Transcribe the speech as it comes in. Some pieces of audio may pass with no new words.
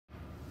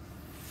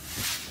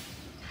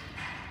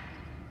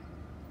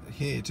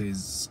here it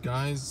is,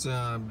 guys.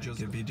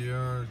 Just a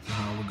video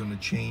how we're gonna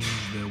change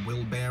the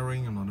wheel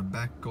bearing on the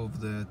back of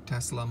the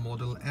Tesla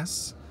Model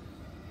S.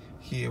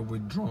 Here we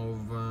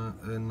drove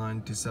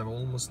 97,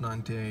 almost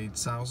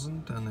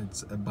 98,000, and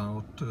it's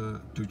about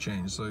to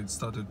change. So it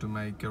started to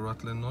make a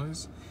rattling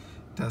noise.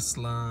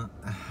 Tesla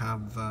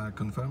have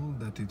confirmed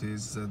that it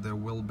is the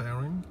wheel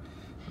bearing,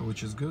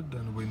 which is good,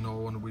 and we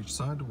know on which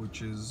side,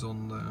 which is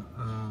on the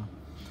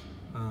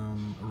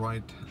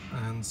right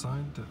hand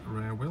side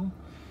rear wheel.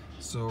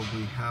 So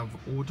we have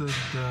ordered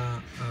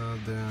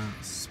the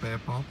spare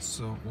parts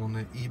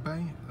on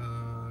eBay,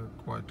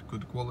 quite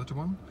good quality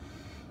one.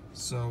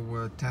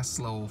 So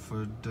Tesla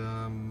offered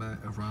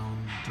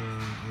around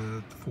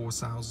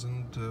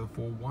 4,000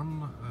 for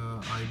one.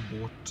 I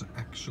bought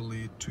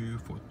actually two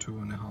for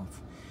 2.5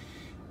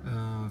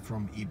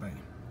 from eBay.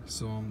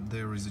 So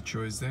there is a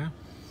choice there.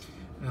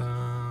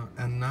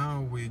 And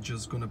now we're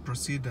just gonna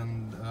proceed,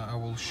 and I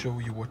will show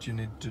you what you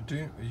need to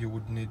do. You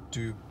would need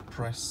to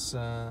press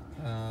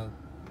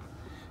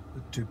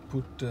to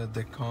put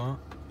the car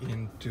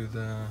into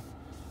the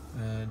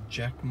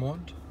jack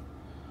mode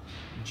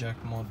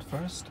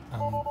first,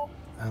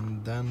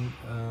 and then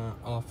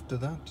after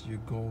that you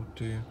go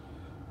to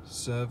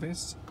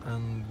service,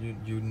 and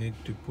you need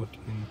to put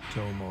in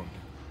tow mode.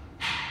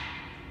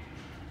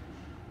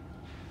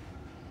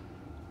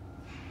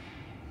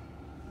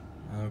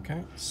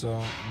 Okay,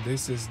 so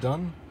this is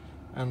done,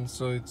 and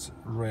so it's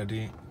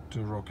ready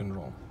to rock and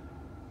roll.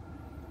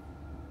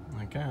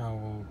 Okay, I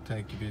will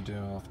take a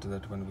video after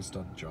that when we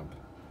start the job.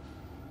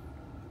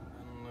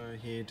 And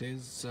here it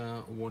is,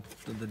 what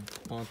the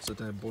parts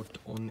that I bought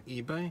on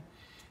eBay.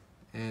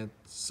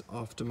 It's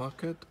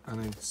aftermarket,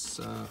 and it's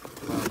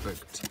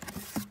perfect.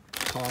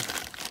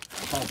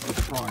 Half the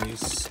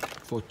price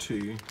for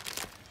two.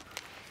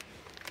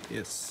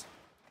 Yes.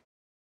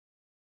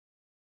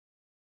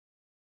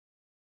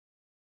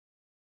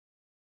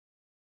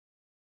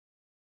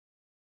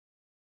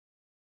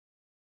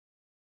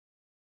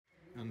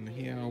 And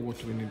here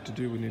what we need to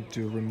do, we need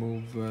to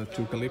remove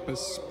two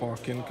calipers,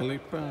 parking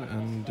caliper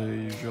and the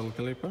usual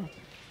caliper,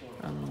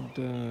 and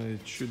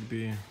it should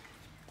be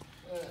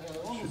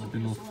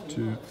not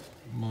too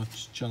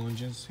much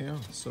challenges here.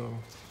 So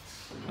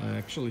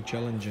actually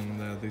challenging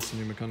this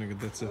new mechanic,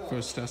 that's the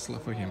first Tesla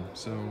for him,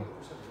 so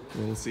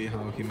we'll see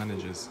how he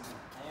manages.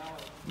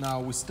 Now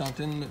we're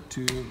starting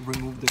to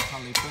remove the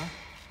caliper.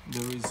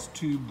 There is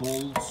two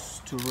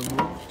bolts to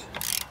remove,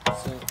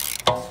 so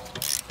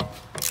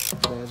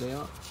there they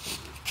are.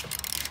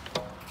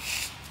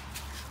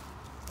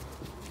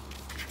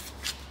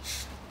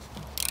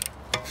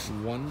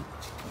 One.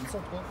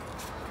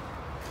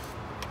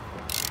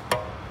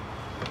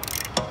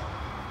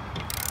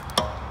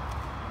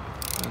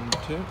 And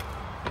two.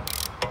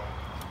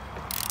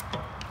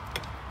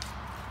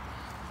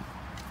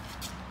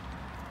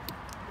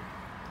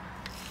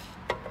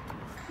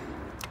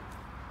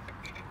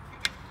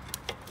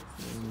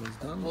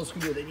 Nå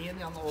skulle du den inn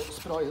igjen og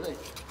spraye den.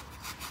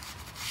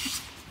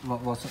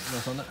 Hva sa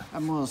du?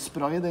 Jeg må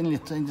spraye den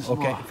litt.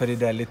 Ok, fordi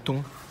det litt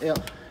tung? Ja.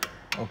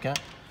 Okay.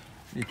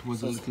 It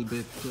was a little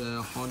bit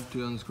hard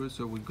to unscrew,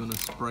 so we're gonna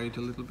spray it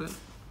a little bit,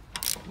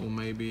 or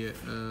maybe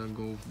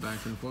go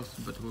back and forth,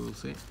 but we will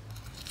see.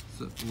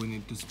 So we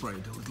need to spray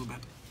it a little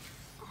bit.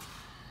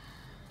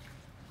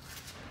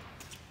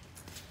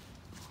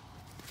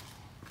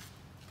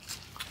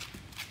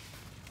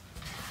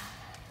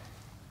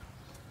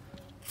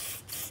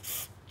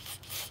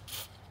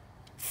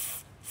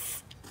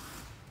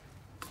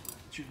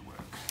 It should work.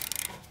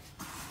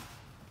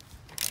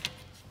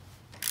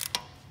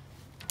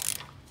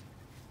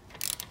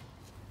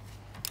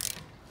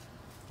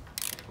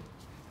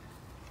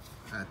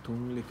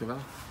 Tung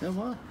likevel. Ja,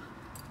 hva?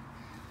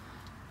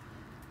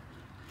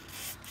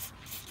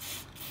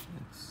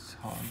 It's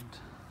hard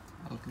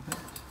a little bit.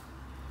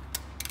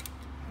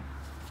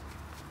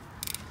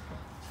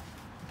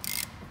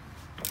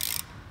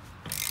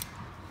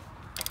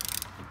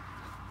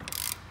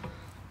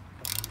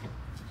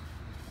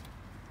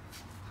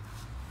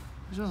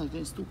 Jeg skjønner ikke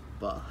den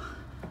stoppa.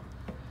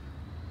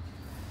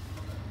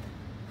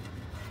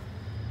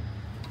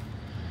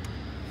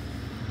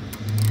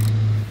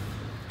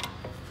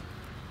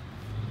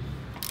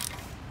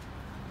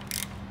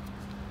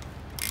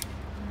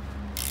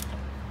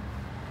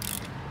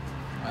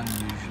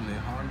 Unusually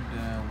hard.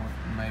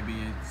 Maybe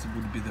it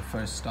would be the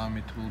first time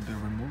it will be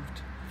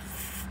removed.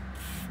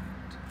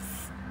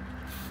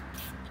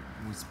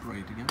 We spray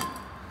it again.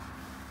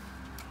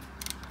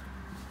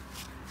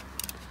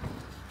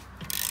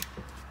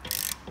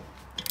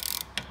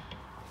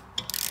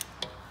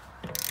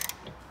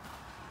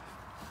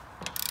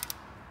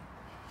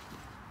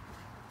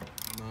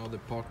 Now the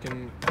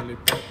parking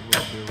caliper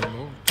will be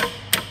removed.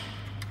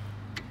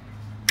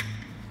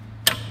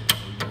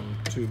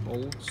 And two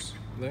bolts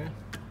there.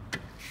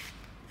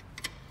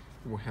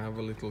 We have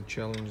a little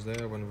challenge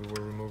there when we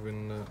were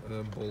removing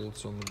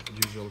bolts on the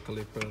usual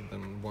caliper,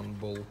 then one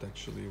bolt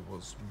actually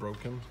was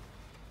broken,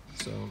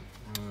 so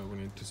we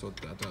need to sort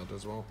that out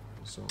as well.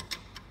 So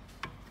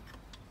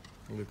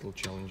little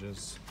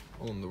challenges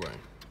on the way.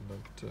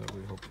 but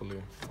we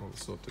hopefully will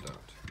sort it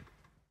out.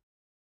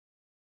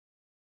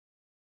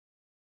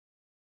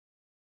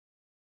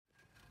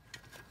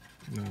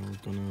 Now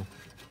we're gonna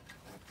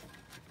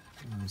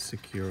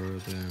secure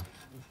the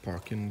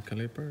parking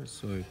caliper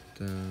so it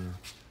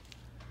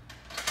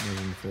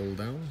doesn't fall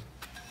down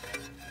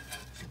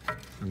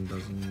and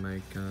doesn't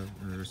make a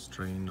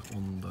strain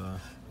on the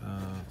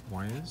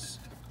wires.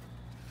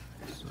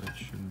 So it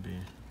should be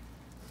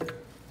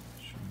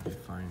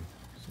fine.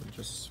 So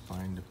just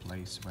find a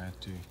place where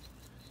to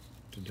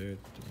do it.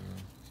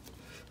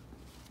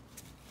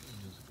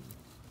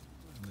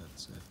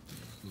 That's it.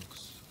 It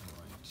looks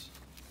alright.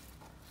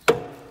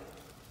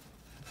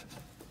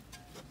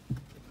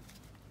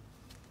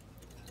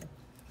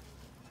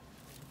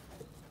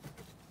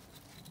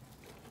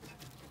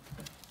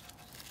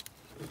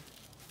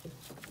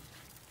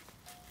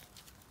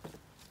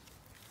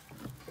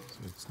 So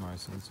it's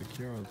nice and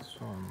secured,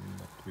 so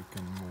that we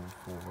can move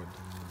forward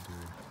and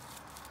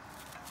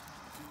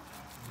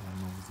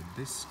remove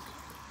the disc.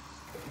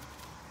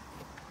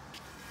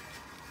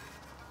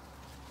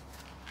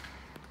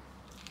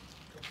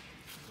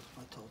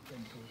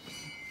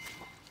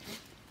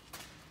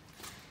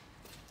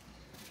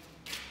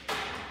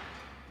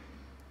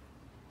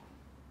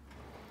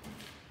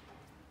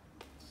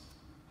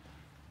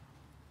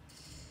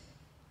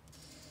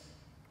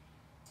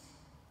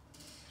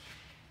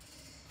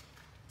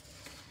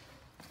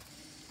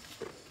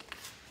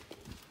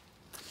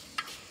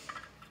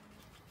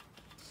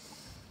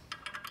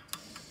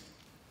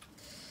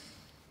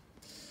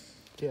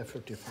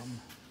 T45.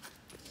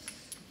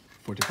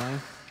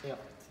 45? Yeah.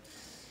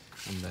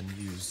 And then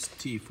use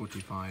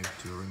T45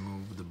 to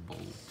remove the bolt,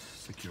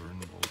 securing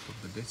the bolt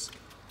of the disc.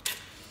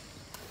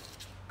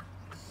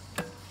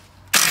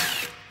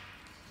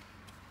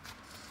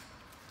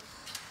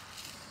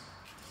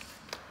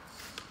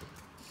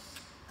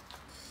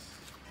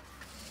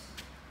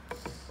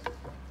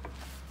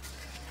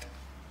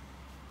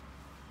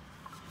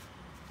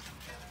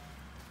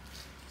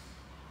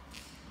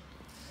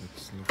 It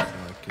looks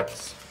like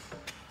it's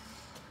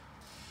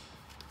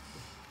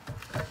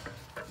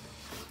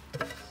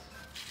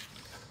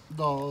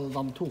Da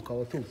de tok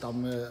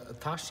de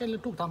ters, eller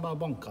tok de bare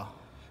banka?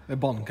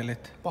 banka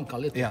litt. Banka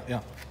litt? Ja,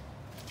 ja.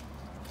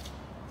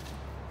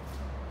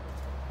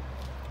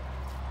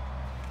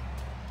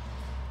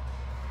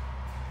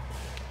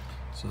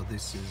 So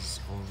this is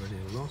already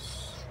a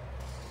loss.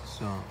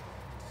 So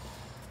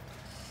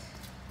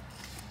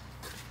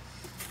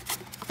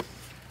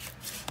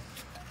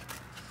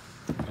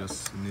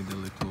just need a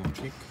little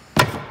kick.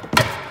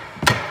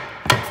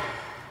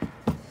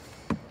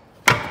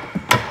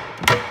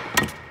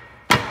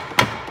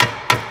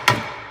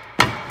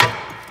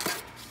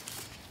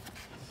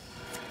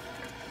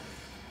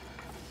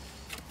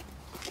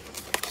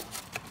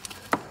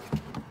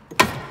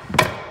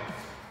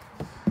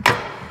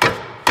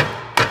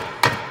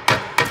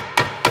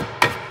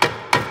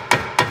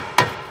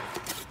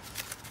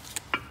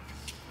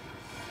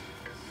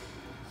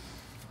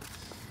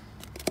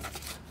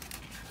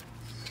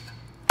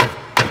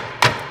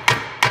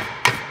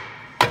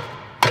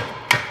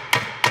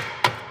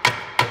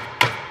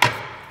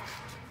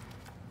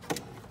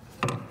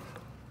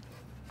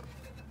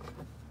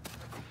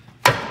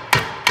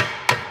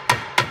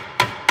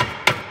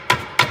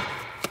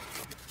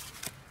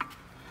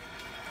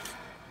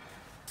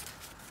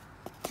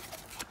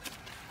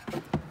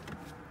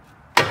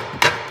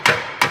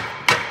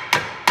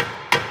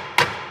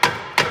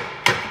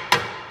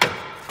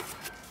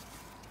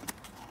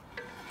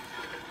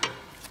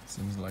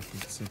 Seems like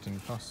it's sitting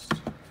fast.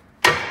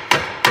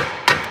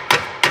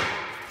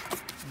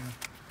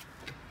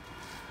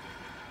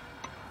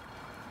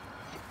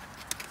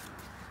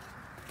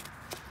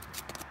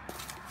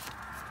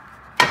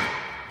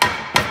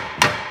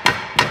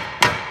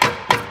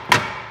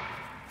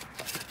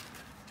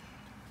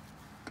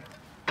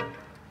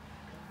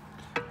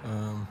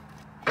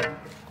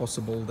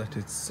 Possible that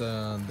it's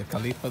the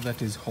caliper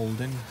that is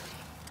holding.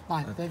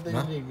 Nei,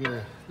 det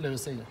ligger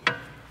løse siden.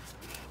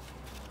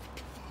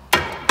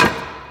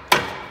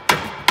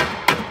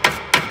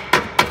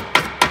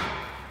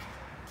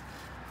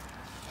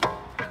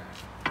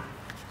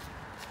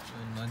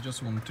 I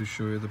just want to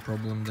show you the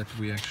problem that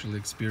we actually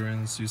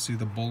experience. You see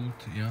the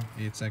bolt, yeah,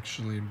 it's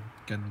actually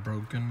get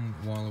broken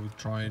while we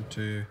try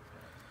to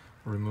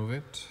remove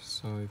it,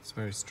 so it's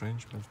very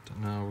strange, but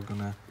now we're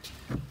gonna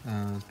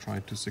try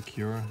to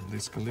secure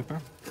this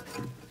caliper.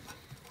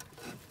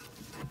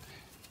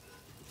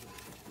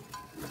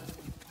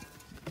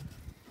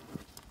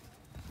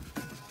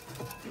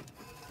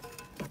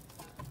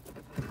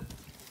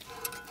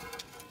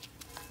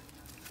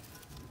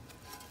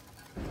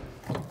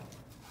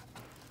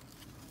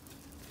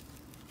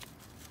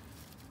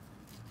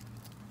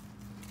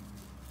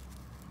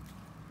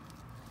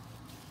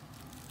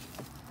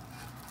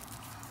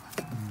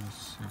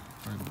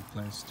 Find a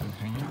place to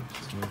hang it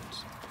so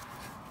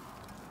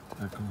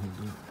I can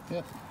hold it.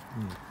 Ja.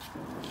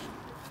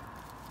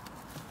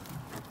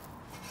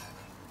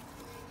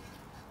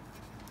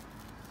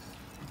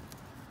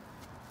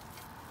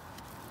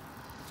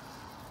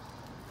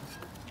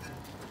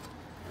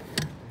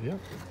 Yeah.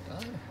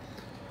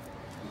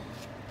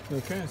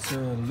 Okay, so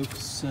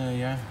looks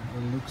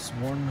looks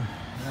worn.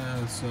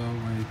 So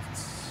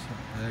it's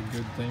a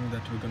good thing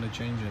that we're gonna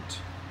change it.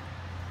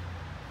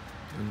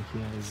 And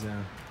here is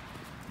a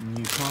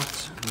new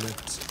part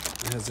that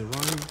has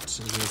arrived. As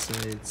I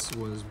say, it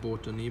was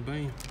bought on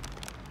eBay.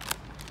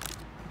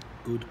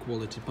 Good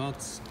quality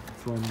parts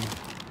from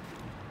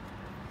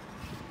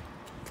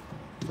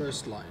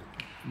First Line.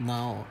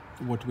 Now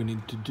what we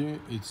need to do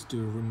is to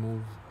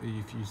remove,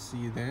 if you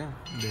see there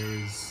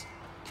is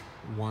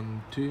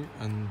 1, 2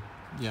 and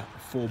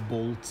 4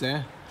 bolts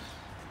there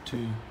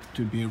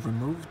to be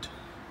removed,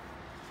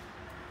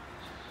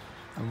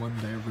 and when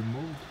they're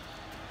removed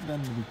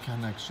then we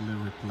can actually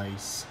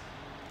replace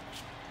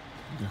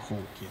the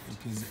whole kit.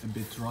 It is a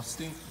bit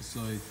rusty, so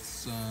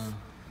it's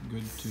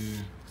good to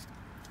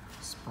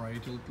spray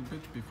it a little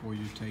bit before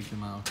you take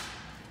them out.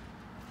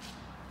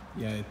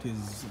 Yeah, it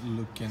is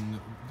looking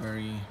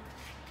very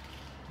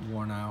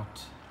worn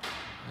out,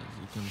 as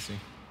you can see.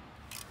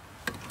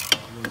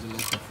 There's a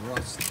lot of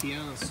rust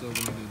here, so we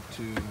needed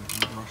to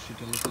brush it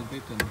a little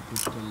bit and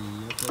put a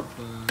lot of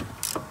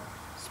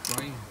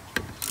spray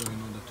so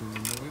in order to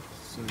remove it.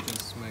 So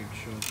just make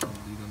sure that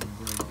you don't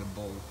break the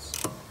bolts.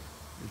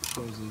 It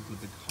goes a little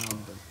bit hard,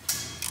 but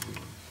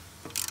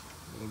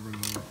we'll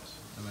remove it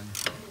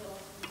eventually.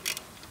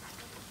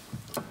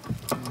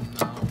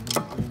 Now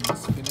we're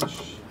almost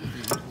finished.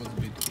 It was a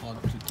bit hard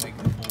to take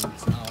the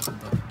bolts out,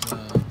 but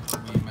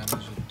we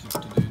managed to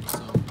do it,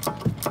 so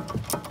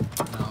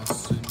now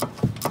soon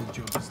the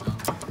job is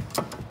done.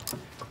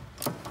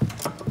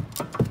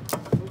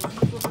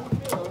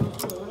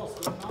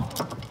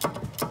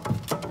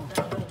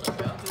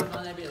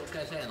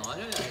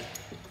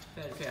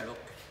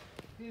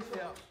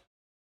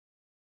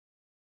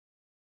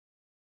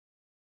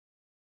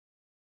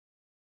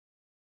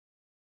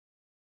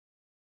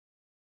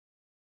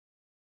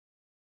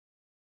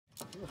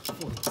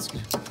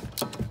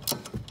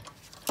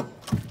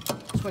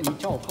 Skal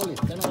ikke avta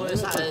litt der. Må jo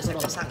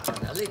senke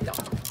den litt, da.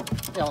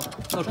 Ja.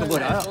 Når skal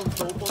bore, ja.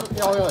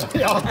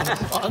 Ja.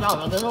 Nei,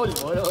 men den holder.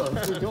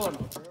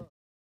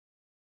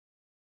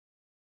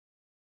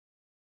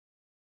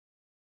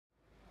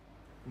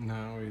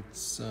 Now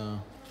it's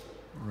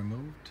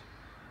removed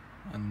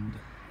and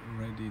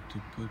ready to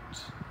put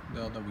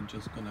the other. We're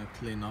just gonna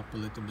clean up a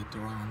little bit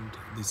around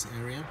this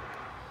area,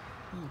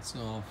 and so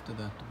after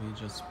that we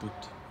just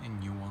put a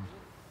new one.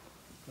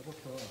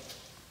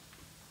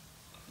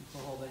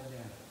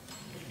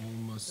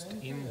 Almost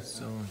in,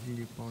 so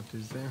new part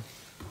is there.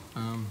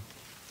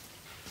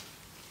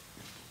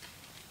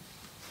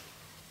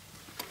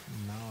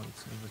 Now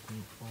it's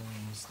everything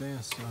almost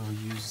there, so I'll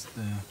use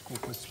the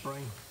copper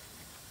spray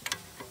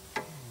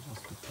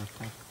just to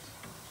protect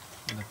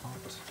the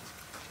part.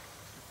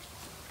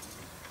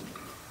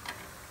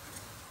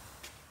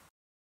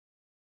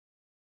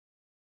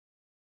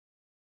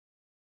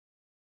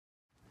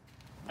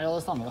 Ja,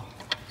 det stemmer, ja.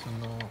 So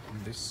now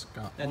this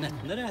got Det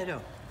 19 der her, ja.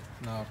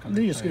 now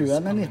Nye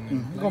skruen er 19,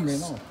 in gamle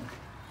place. er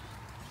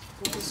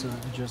 18. So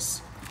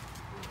just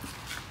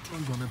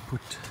I'm gonna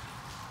put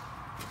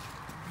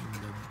in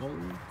the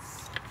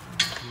bolts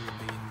and it will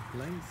be in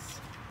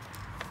place.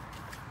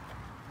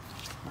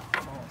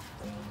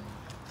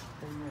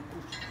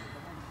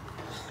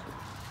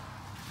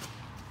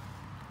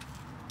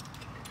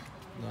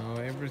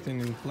 Now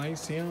everything in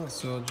place here,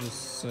 so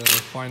just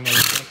final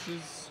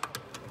touches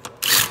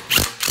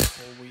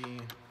before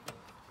we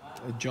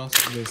adjust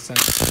the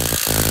center.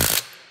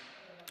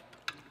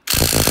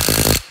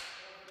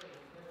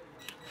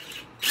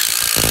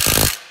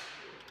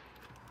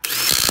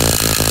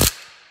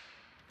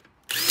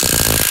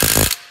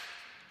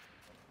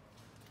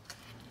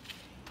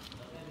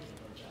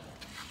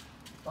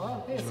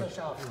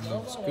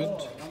 Looks good.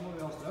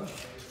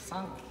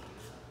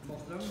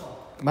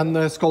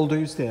 Men skal du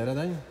justere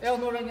den? Ja,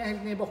 når den er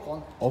helt ned i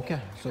bakken. Ok,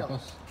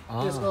 såpass.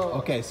 Det skal-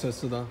 Ok,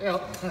 så da. Ja.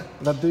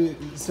 Men du,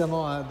 se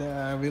nå,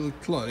 jeg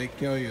klarer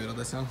ikke å gjøre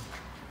det selv.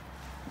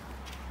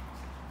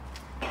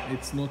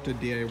 It's not a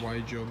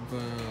DIY job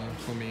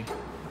for me,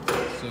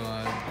 so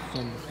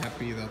I'm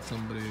happy that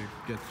somebody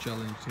get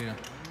challenged here.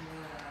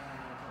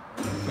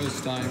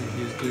 First time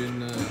he's doing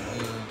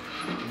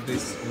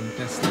this on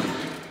Tesla,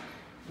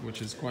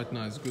 which is quite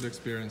nice, good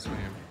experience for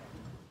him.